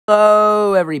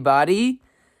Hello, everybody.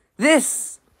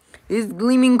 This is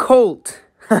Gleaming Colt.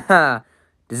 Haha.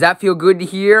 Does that feel good to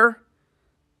hear?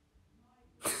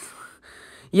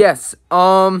 Yes,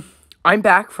 I'm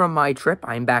back from my trip.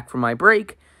 I'm back from my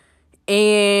break.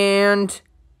 And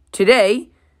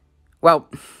today, well,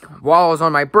 while I was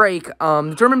on my break,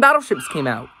 the German battleships came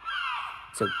out.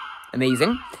 So,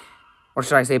 amazing. Or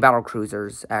should I say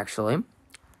battlecruisers, actually.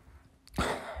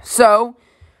 So,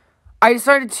 I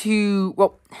decided to,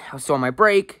 well, I was still on my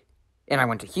break, and I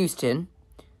went to Houston,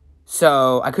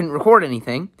 so I couldn't record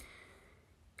anything.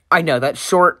 I know, that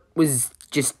short was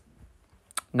just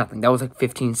nothing. That was like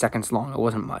 15 seconds long. It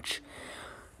wasn't much.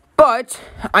 But,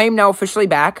 I am now officially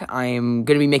back. I am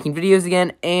going to be making videos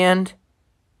again, and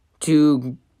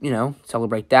to,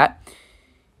 celebrate that,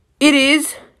 it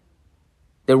is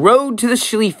The Road to the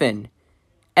Schlieffen,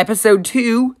 Episode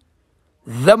 2,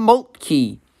 The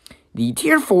Moltke. The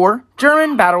Tier 4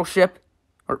 German battleship,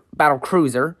 or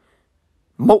battlecruiser,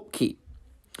 Moltke.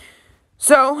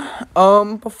 So,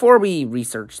 before we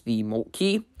research the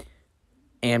Moltke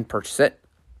and purchase it,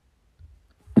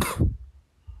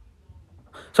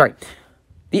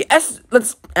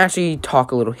 let's actually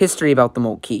talk a little history about the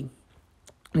Moltke.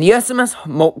 The SMS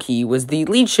Moltke was the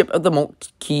lead ship of the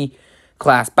Moltke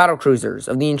class battlecruisers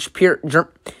of the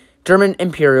German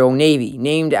Imperial Navy,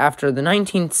 named after the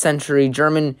 19th century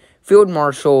German Field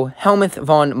Marshal Helmuth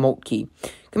von Moltke.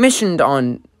 Commissioned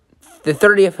on the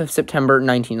 30th of September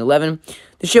 1911,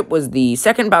 the ship was the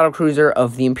second battlecruiser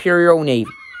of the Imperial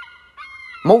Navy.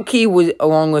 Moltke,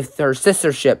 along with her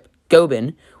sister ship,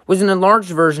 Goeben, was an enlarged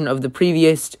version of the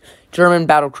previous German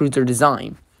battlecruiser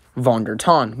design, von der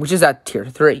Tann, which is at Tier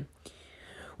 3,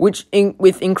 with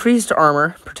increased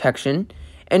armor protection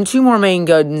and 2 more main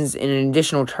guns in an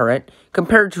additional turret,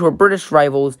 compared to her British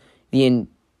rivals, the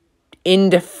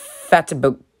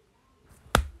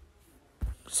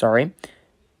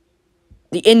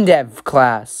the Indev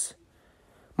class.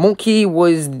 Moltke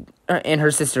and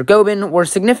her sister Goeben were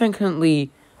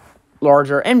significantly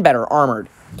larger and better armored.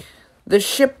 The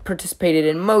ship participated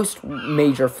in most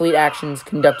major fleet actions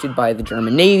conducted by the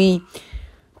German Navy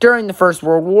during the First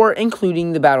World War,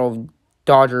 including the Battle of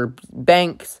Dogger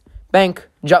Bank,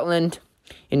 Jutland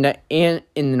in the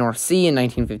North Sea in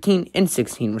 1915 and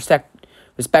 16,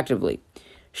 respectively.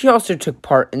 She also took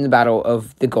part in the Battle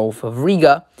of the Gulf of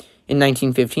Riga in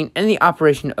 1915 and the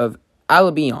Operation of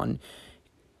Albion,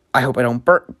 I hope I don't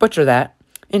butcher that,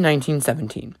 in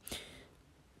 1917.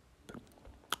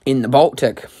 In the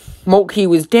Baltic, Moltke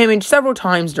was damaged several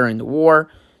times during the war.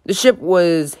 The ship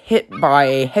was hit by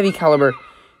a heavy caliber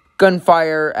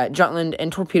gunfire at Jutland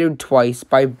and torpedoed twice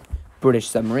by British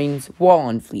submarines while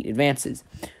on fleet advances.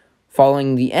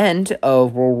 Following the end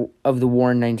of the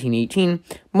war in 1918,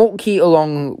 Moltke,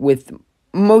 along with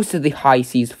most of the High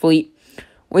Seas Fleet,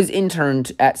 was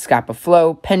interned at Scapa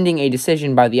Flow, pending a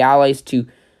decision by the Allies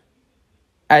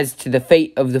as to the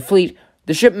fate of the fleet.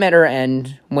 The ship met her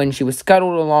end when she was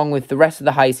scuttled along with the rest of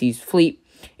the High Seas Fleet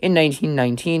in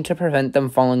 1919 to prevent them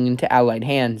falling into Allied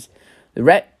hands. The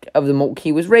wreck of the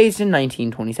Moltke was raised in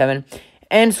 1927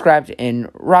 and scrapped in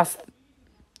Rostock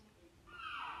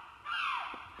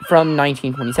from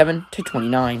 1927 to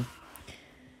 29.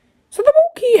 So the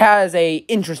Moltke has a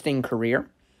interesting career,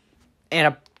 and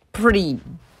a pretty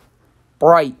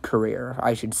bright career,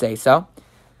 I should say so.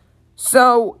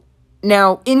 So,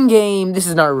 now, in-game, this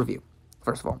is not a review,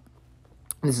 first of all.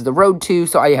 This is the Road to,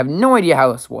 so I have no idea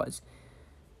how this was,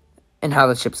 and how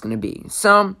the ship's going to be.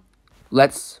 So,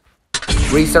 let's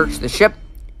research the ship,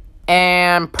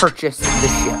 and purchase the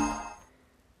ship.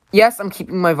 Yes, I'm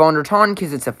keeping my von der Tann,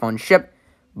 because it's a fun ship,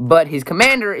 but his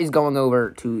commander is going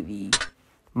over to the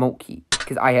Moltke,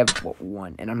 because I have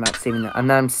one, and I'm not saving that.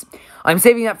 I'm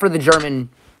saving that for the German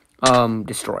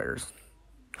destroyers.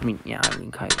 I mean,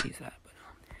 kind of use that.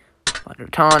 But von der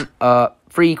Tann,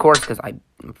 free course, because I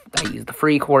use the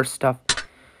free course stuff.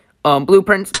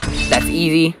 Blueprints, that's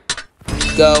easy.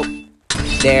 Go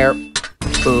there.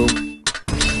 Boom.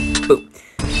 Boom.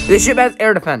 This ship has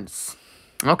air defense.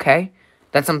 Okay,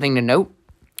 that's something to note.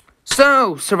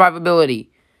 So, survivability.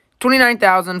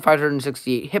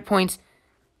 29,568 hit points,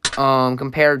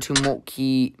 compared to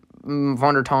Moltke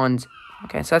von der Tann's.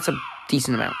 Okay, so that's a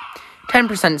decent amount.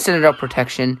 10% citadel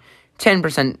protection,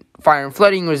 10% fire and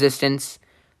flooding resistance,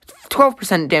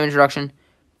 12% damage reduction,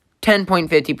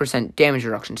 10.50% damage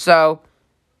reduction. So,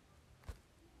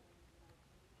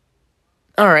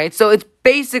 alright, so it's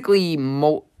basically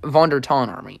von der Tann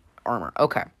armor.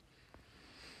 Okay.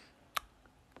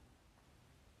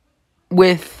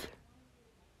 With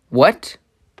what?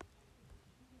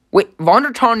 Wait, von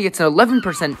der Tann gets an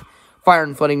 11% fire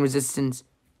and flooding resistance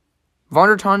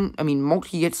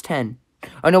Moltke gets 10.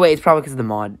 Oh, no, wait, it's probably because of the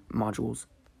modules.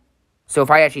 So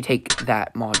if I actually take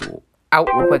that module out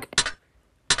real quick.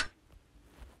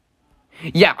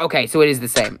 Yeah, okay, so it is the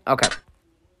same. Okay.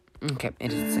 Okay,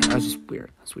 it is the same. That was just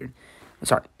weird. That's weird.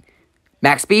 Sorry.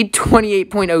 Max speed,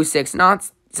 28.06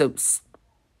 knots. So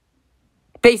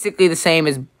basically the same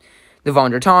as the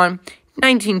Von der Tann.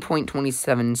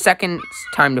 19.27 seconds.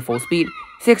 Time to full speed.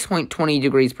 6.20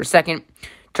 degrees per second.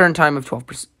 Turn time of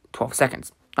 12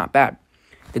 seconds. Not bad.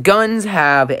 The guns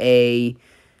have a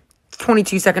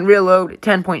 22-second reload,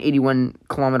 10.81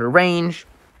 kilometer range,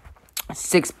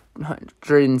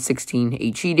 616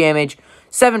 HE damage,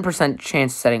 7%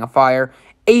 chance of setting a fire,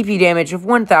 AP damage of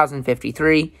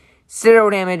 1,053, 0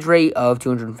 damage rate of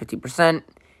 250%,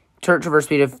 turret traverse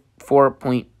speed of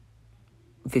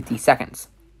 4.50 seconds.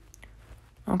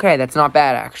 Okay, that's not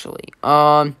bad, actually.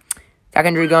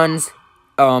 Secondary guns,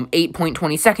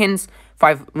 8.20 seconds,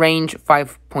 range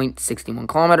 5.61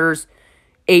 kilometers,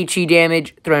 HE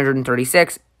damage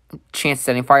 336, chance of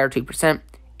setting fire 2%,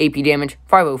 AP damage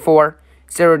 504,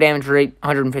 0 damage rate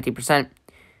 150%,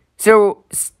 0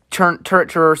 turret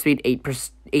traverse speed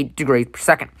 8 degrees per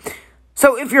second.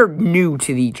 So if you're new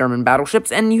to the German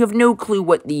battleships and you have no clue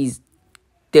what the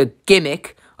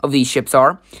gimmick of these ships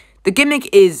are, the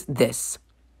gimmick is this.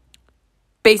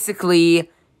 Basically,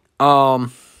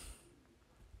 you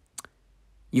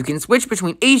can switch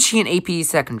between HE and AP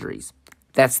secondaries.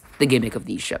 That's the gimmick of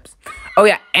these ships. Oh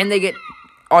yeah, and they get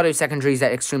auto secondaries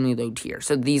at extremely low tier.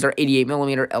 So these are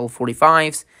 88mm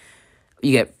L45s.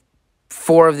 You get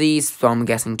 4 of these, so I'm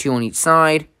guessing 2 on each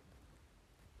side.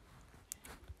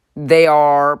 They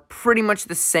are pretty much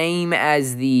the same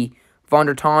as the Von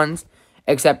der Tanns,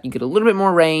 except you get a little bit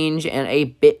more range and a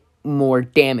bit more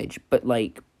damage, but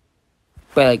by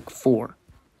 4.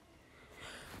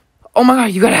 Oh my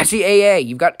god, you got actually AA.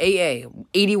 You've got AA.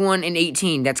 81 and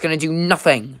 18. That's going to do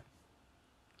nothing.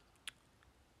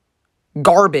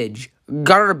 Garbage.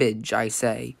 Garbage, I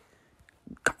say.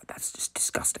 God, that's just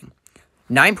disgusting.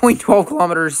 9.12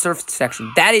 kilometers surface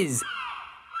section. That is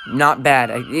not bad.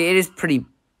 It is pretty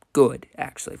good,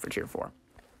 actually, for Tier 4,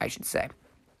 I should say.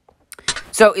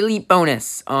 So, Elite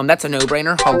Bonus. That's a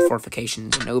no-brainer. Hull Fortification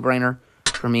is a no-brainer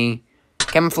for me.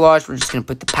 Camouflage, we're just going to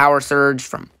put the Power Surge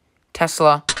from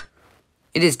Tesla.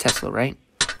 It is Tesla, right?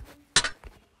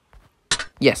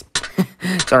 Yes.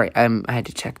 Sorry, I had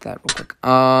to check that real quick.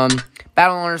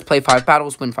 Battle owners, play 5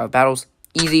 battles, win 5 battles.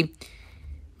 Easy.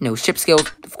 No ship skills,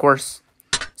 of course.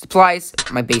 Supplies,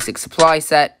 my basic supply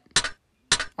set.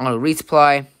 Auto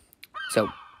resupply. So,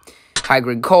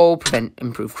 high-grade coal,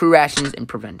 improved crew rations, and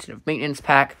preventative maintenance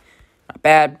pack. Not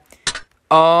bad.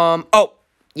 Oh,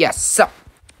 yes, so.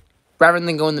 Rather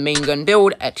than going the main gun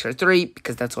build at Tier 3,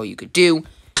 because that's all you could do,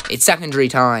 it's secondary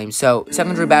time. So,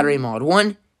 secondary battery mod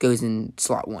 1 goes in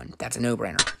slot 1. That's a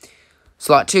no-brainer.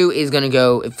 Slot 2 is going to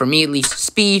go, for me at least,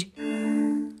 speed.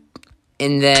 And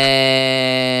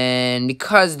then,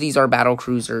 because these are battle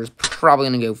cruisers, probably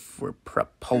going to go for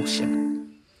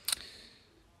propulsion.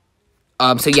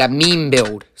 So yeah, meme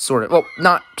build, sort of. Well,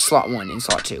 not slot 1 in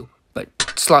slot 2, but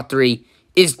slot 3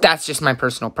 that's just my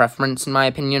personal preference, in my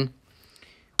opinion.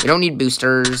 We don't need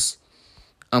boosters.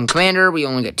 Commander, we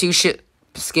only get 2 ship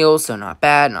skills, so not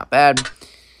bad, not bad.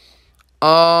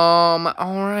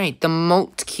 Alright, the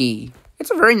Moltke. It's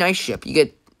a very nice ship. You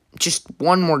get just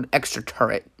 1 more extra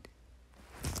turret.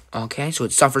 Okay, so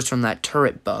it suffers from that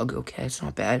turret bug. Okay, it's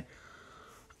not bad.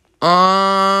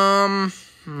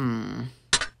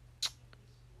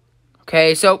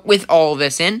 Okay, so with all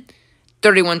this in,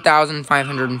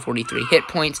 31,543 hit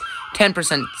points,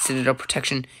 10% Citadel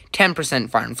protection, 10%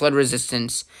 fire and flood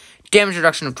resistance, damage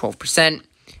reduction of 12%,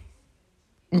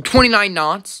 29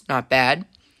 knots, not bad,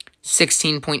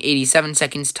 16.87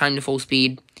 seconds time to full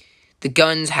speed. The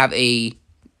guns are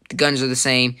the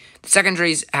same. The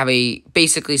secondaries have a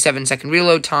basically 7-second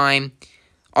reload time.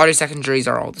 Auto secondaries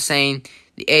are all the same.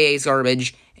 The AA is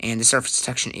garbage, and the surface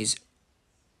protection is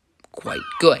quite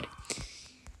good.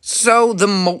 So, the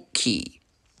Moltke.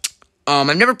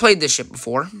 I've never played this ship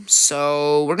before,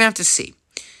 so we're going to have to see.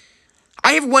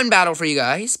 I have 1 battle for you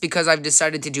guys, because I've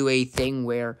decided to do a thing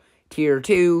where Tier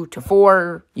 2 to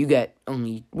 4, you get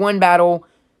only 1 battle.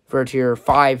 For Tier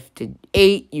 5 to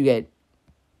 8, you get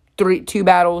 2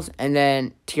 battles. And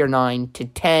then Tier 9 to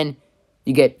 10,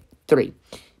 you get 3.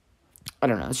 I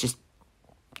don't know, it's just,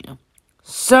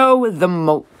 So, the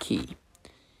Moltke.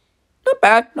 Not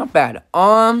bad, not bad.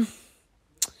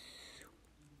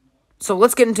 So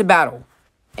let's get into battle.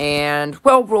 And,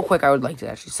 well, real quick, I would like to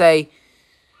actually say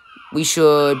we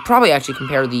should probably actually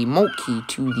compare the Moltke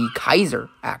to the Kaiser,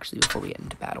 actually, before we get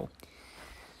into battle.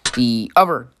 The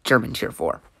other German Tier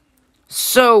 4.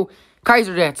 So,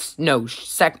 Kaiser gets no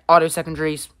auto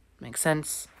secondaries. Makes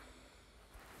sense.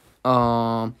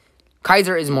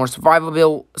 Kaiser is more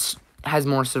has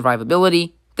more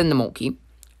survivability than the Moltke.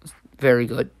 Very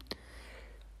good.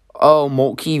 Oh,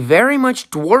 Moltke very much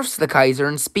dwarfs the Kaiser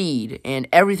in speed and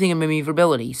everything in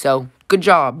maneuverability. So, good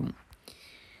job.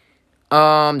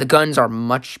 The guns are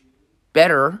much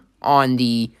better on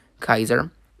the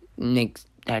Kaiser.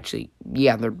 Actually,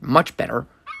 yeah, they're much better.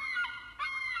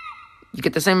 You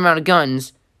get the same amount of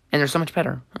guns, and they're so much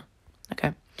better. Huh.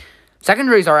 Okay.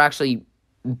 Secondaries are actually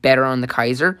better on the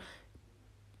Kaiser,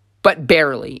 but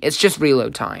barely. It's just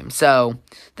reload time, so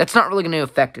that's not really going to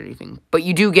affect anything. But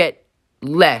you do get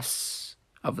less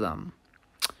of them.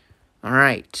 All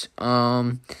right.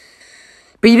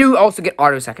 But you do also get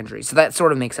auto secondaries, so that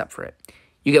sort of makes up for it.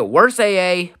 You get worse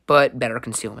AA, but better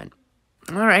concealment.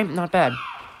 All right, not bad.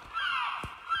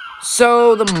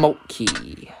 So, the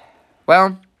Moltke.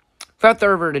 Well, without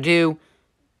further ado,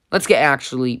 let's get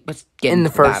in the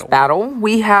first battle.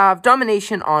 We have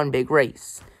domination on Big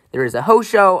Race. There is a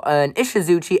Hosho, an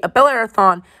Ishizuchi, a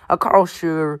Bellerothon, a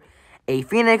Karlsruhe, a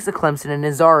Phoenix, a Clemson, and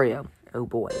a Zario. Oh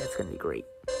boy, that's gonna be great.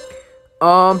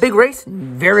 Big Race,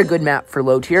 very good map for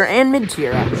low tier and mid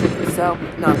tier actually, so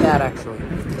not bad actually.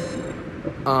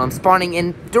 Spawning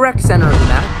in direct center of the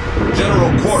map.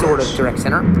 General quarters. Sort of direct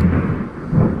center.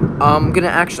 I'm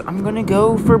gonna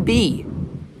go for B.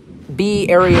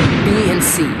 Area B and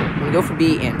C. I'm gonna go for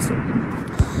B and C.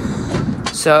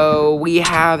 So we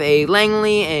have a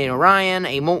Langley, an Orion,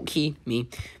 a Moltke, me,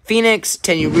 Phoenix,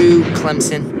 Tenuru,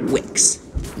 Clemson, Wix.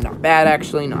 Not bad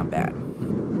actually, not bad.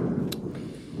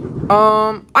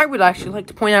 I would actually like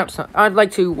to point out I'd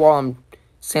like to, while I'm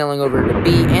sailing over to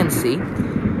B and C.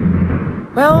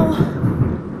 Well,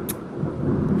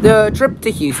 the trip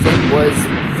to Houston was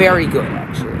very good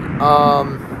actually.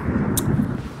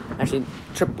 Actually,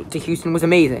 trip to Houston was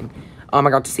amazing. I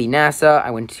got to see NASA.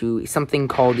 I went to something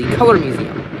called the Color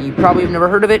Museum. You probably have never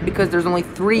heard of it because there's only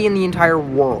 3 in the entire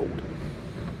world.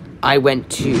 I went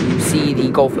to see the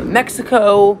Gulf of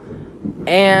Mexico,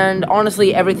 and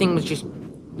honestly, everything was just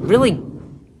really,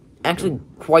 actually,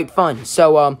 quite fun.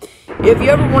 So, if you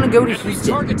ever want to go to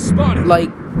Houston,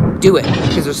 like, do it,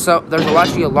 because there's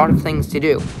actually a lot of things to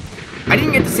do. I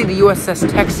didn't get to see the USS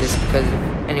Texas because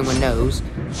anyone knows.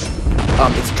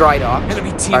 It's dry dock.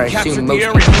 I assume most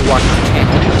people who watch the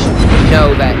channel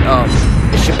know that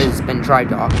the ship has been dry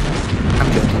docked.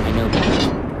 I'm joking, I know.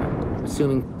 I'm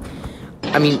assuming.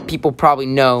 I mean, people probably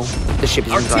know the ship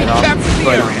is in dry dock,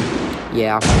 but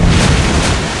yeah.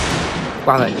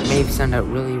 Wow, that may sound out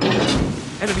really weird.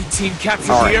 Enemy team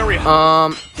captured the area.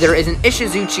 There is an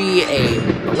Ishizuchi, a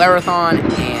Bellerothon,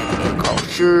 and a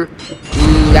Karlsruhe.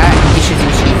 Ooh, that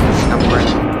Ishizuchi is not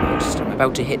right. I'm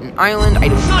about to hit an island. I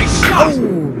don't. Nice shot!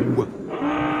 Oh!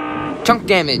 Chunk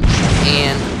damage,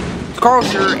 and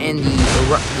Karlsruhe and the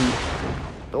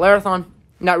Bellerothon,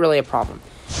 not really a problem.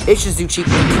 Ishizuchi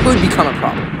could become a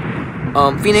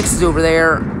problem. Phoenix is over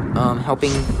there,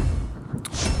 helping.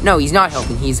 No, he's not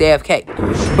helping. He's AFK.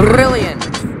 Brilliant.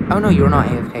 Oh no, you're not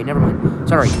AFK. Never mind.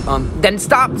 Sorry. Then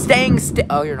stop staying still.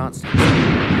 Oh, you're not staying still.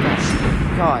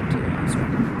 God damn. Sorry.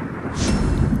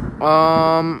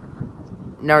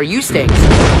 Now are you staying still,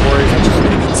 or is that just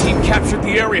enemy team captured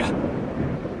the area?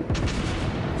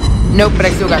 Nope, but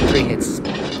I still got 3 hits.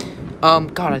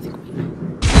 God, I think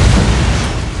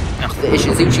the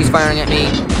Ishizuchi's firing at me.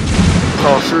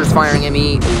 Karlsruhe's firing at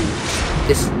me.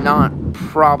 This is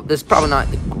probably not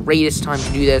the greatest time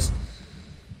to do this.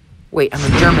 Wait, I'm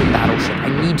a German battleship. I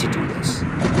need to do this.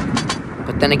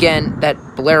 But then again, that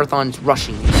Bellerothon's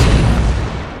rushing me.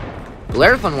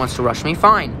 Bellerothon wants to rush me,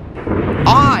 fine.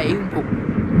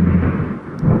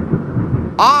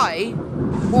 I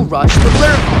will rush the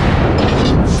Bellerothon.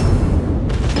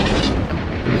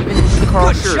 Even if the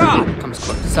Karlsruhe comes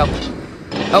close. So,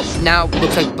 oh, now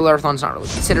looks like Bellerothon's not really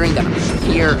considering that I'm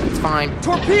here. It's fine.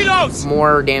 Torpedoes!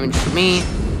 More damage for me.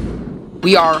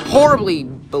 We are horribly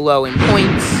below in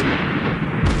points.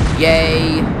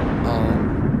 Yay.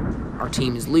 Our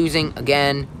team is losing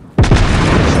again. For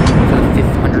the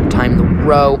 500th time in a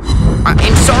row.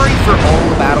 I'm sorry for all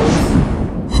the battles.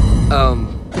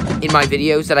 In my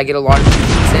videos that I get a lot of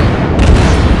defeats in.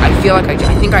 I feel like I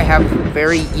think I have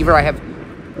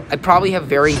I probably have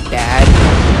very bad,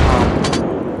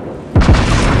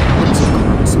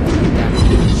 something like that.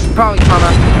 Probably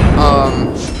karma.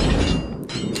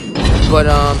 But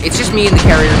it's just me and the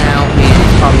carrier now, and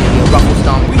it's probably gonna be a ruffle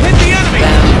stomp. We hit the enemy.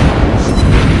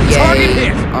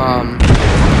 Yay.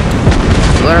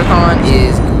 Bellerothon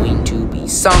is going to be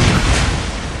sunk,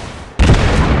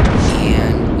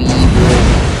 and we will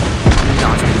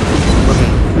not be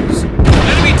looking.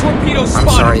 Enemy torpedoes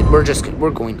Alright,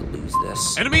 we're going to lose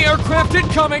this. Enemy aircraft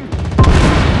incoming. But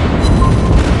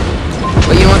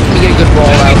you know what? Can we get a good roll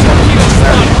out?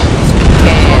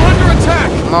 We're under attack.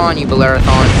 Come on, you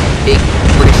Balerathon. Big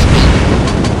British ape.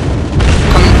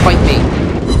 Come and fight me.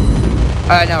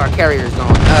 No, our carrier's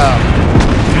gone. Oh.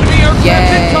 Enemy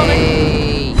aircraft incoming.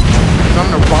 Yay! So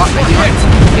I'm gonna rob them.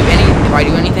 If I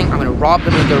do anything, I'm gonna rob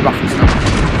them of their rough stomp.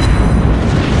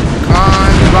 Come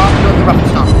on, rob them of the rough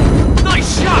stomp.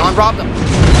 Nice shot. Come on, rob them.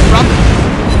 Rob them.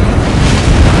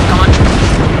 Come on.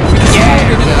 Yeah,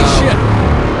 there we go.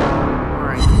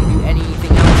 Alright, can we do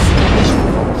anything else?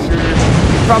 Sure.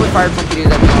 Probably fired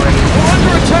torpedoes at me already. We're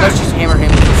under attack. Let's just hammer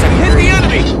him with the second Hit the three.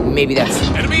 enemy. Maybe that's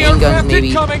Enemy main guns, aircraft maybe.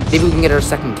 incoming. Maybe we can get our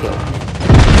second kill.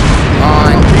 Come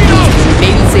on.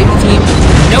 Maybe save the team.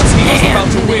 Nope. Team's about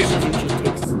to win.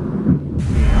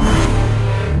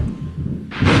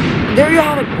 There you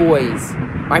have it, boys.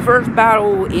 My first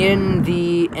battle and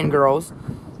girls.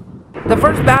 The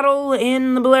first battle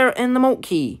in the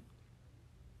Moltke.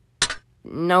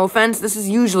 No offense, this is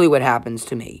usually what happens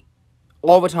to me.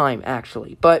 All the time,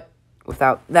 actually. But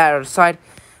without that aside,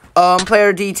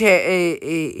 player detail.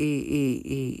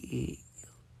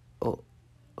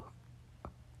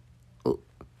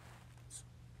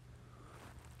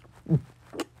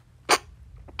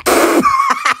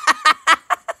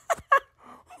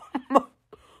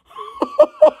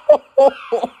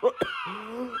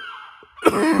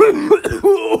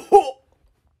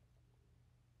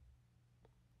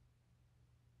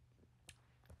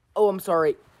 Oh, I'm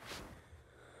sorry.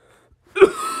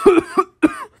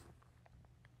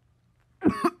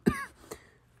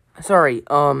 Sorry,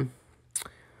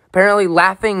 apparently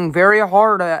laughing very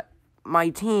hard at my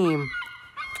team.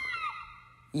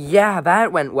 Yeah,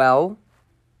 that went well.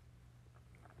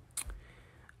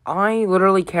 I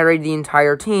literally carried the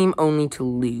entire team only to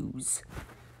lose.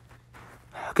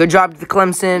 Good job to the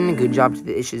Clemson, good job to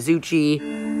the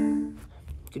Ishizuchi.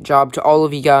 Good job to all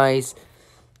of you guys.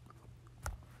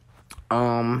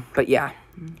 But yeah,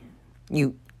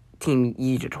 you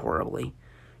did horribly.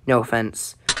 No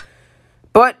offense.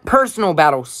 But personal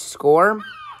battle score,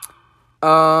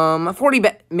 40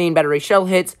 main battery shell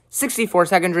hits, 64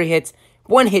 secondary hits,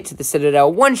 1 hit to the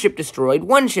Citadel, 1 ship destroyed,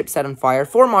 1 ship set on fire,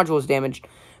 4 modules damaged,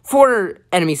 4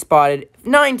 enemies spotted,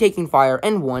 9 taking fire,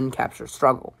 and 1 capture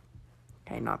struggle.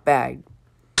 Okay, not bad.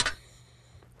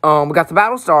 We got the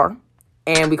battle star.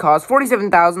 And we caused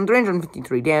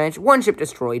 47,353 damage, 1 ship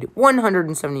destroyed,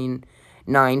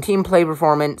 179 team play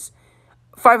performance,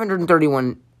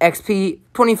 531 XP,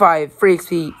 25 free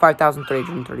XP,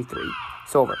 5,333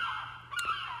 silver.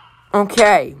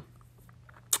 Okay.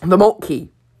 The Moltke.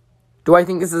 Do I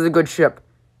think this is a good ship?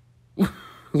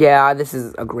 Yeah, this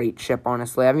is a great ship,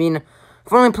 honestly. I mean,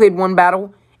 I've only played 1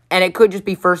 battle, and it could just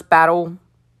be first battle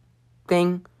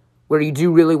thing, where you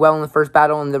do really well in the first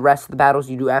battle, and the rest of the battles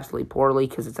you do absolutely poorly,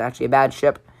 because it's actually a bad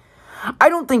ship. I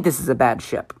don't think this is a bad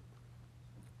ship.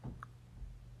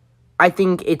 I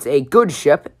think it's a good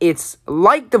ship. It's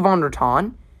like the Von der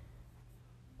Tann.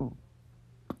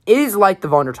 It is like the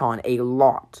Von der Tann a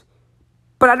lot.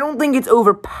 But I don't think it's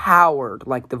overpowered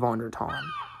like the Von der Tann.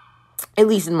 At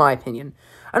least in my opinion.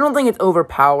 I don't think it's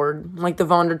overpowered like the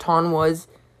Von der Tann was.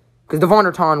 Because the Von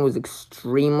der Tann was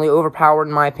extremely overpowered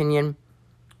in my opinion.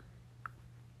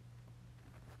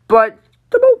 But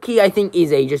the Moltke, I think,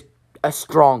 is just a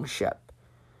strong ship.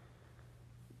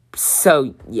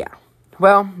 So, yeah.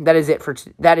 Well, that is it for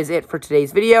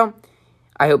today's video.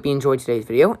 I hope you enjoyed today's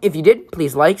video. If you did,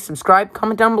 please like, subscribe,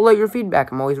 comment down below your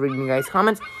feedback. I'm always reading you guys'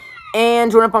 comments.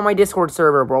 And join up on my Discord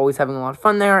server. We're always having a lot of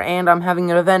fun there. And I'm having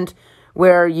an event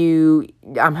where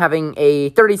I'm having a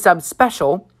 30 sub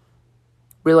special.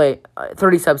 Really,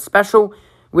 30 sub special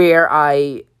where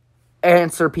I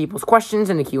answer people's questions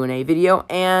in a Q&A video,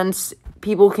 and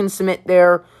people can submit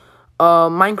their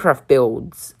Minecraft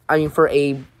builds. I mean, for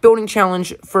a building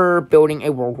challenge for building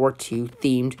a World War II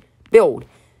themed build.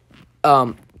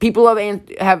 People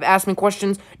have asked me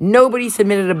questions. Nobody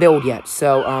submitted a build yet,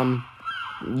 so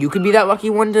you could be that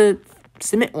lucky one to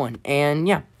submit one. And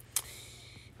yeah,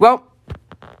 well,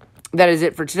 that is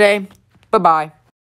it for today. Bye bye.